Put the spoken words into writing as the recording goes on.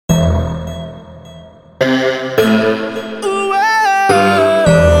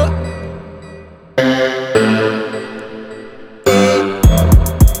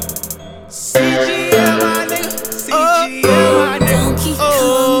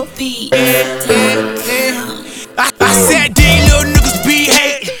no beat. I said these little niggas be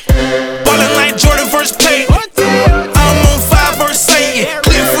hating, ballin' like Jordan vs. Payton. I'm on 5 vs. Satan,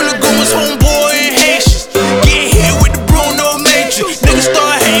 clip full of goons, homeboy and Haitians. Get hit with the Bruno Matrix. Niggas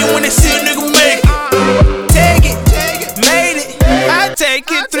start hating when they see a nigga make it. Take it, made it. I take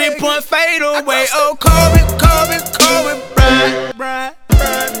it, 3-point fade away. Oh, Kobe, Bryant.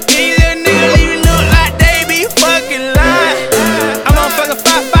 These little niggas leave you look like they be fucking lying. I'm on fucking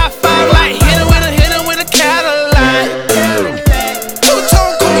 555 like hit him with a Cadillac.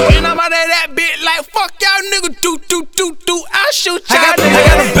 Two-tone cool and I'm out of that bit like fuck y'all niggas do. I shoot y'all. I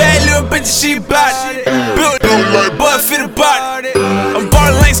got a bad little bitch and she bout it. Built like boy fit about it. I'm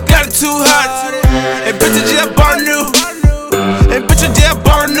ballin' like got it too hot. And bitches just bought new. And bitches just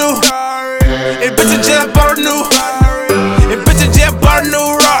bought new. And bitches just bought new. And bitches just bought a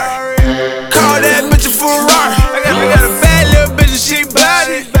new rock. Call that bitch a Ferrari. I got a bad little bitch and she bout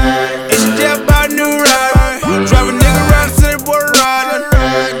it. And she just bought a new ride. Drive a nigga around to the border riding.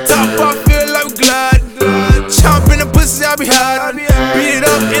 Top off feel like glide. Chomp in the pussy, I be hiding. Beat it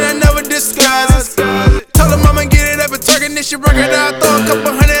up and I never disguise it. Told her mama get it up and turkin' this shit break it down. Throw a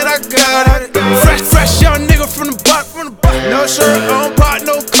couple hundred, I got it. Fresh young nigga from the butt. No shirt on, pot,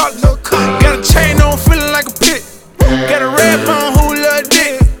 no cock. Got a chain on, feeling like a pit. Got a red bone, who love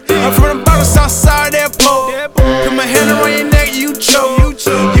dick. I'm from the bottom, south side of that pole. Put my hand around your neck, you choke.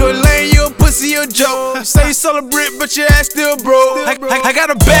 You a lame, you a pussy, you a joke. Say you sold a brick, but your ass still broke. I got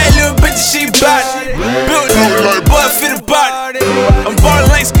a bad little bitch and she bout it. Built like boy fit about it. I'm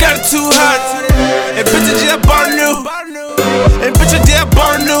ballin' like got it too hot. And bitches just bought new. And bitches just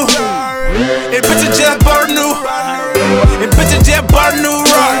bought new. And bitches just bought new. And bitches just bought a new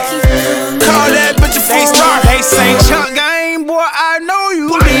rock. Call that bitch a Ferrari. They say chunk game, boy, I know you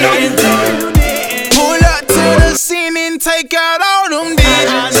didn't. Pull up to the scene and take out all them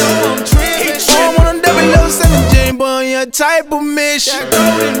digits. I'm on them 007 James Bond, your type of mission.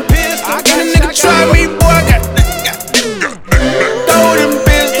 I got a nigga try me, boy, I got golden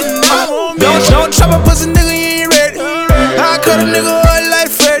pistol. Don't chop a pussy nigga, you ain't ready. I cut a nigga up like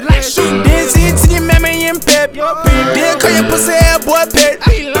Fred. Then see it to your mammy and pep. Then call your pussy ass boy pet.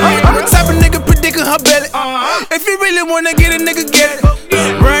 I'm the type of nigga predicting her belly. If you really wanna get a nigga, get it.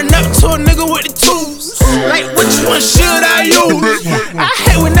 Run up to a nigga with the tools. Like which one should I use? I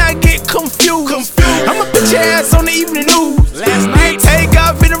hate when I get confused. I'ma put your ass on the evening news. Last night take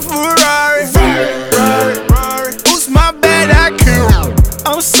off in a Ferrari. Oops, my bad, I killed.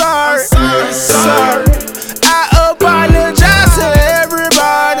 I'm sorry. I apologize to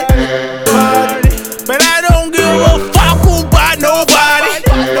everybody, but I don't give a fuck about nobody.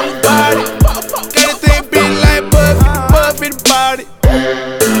 Gotta think big like Buffy the body.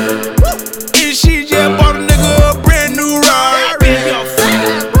 And she just bought a nigga a brand new Rari.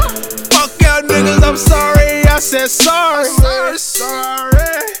 Fuck y'all niggas, I'm sorry. I said sorry.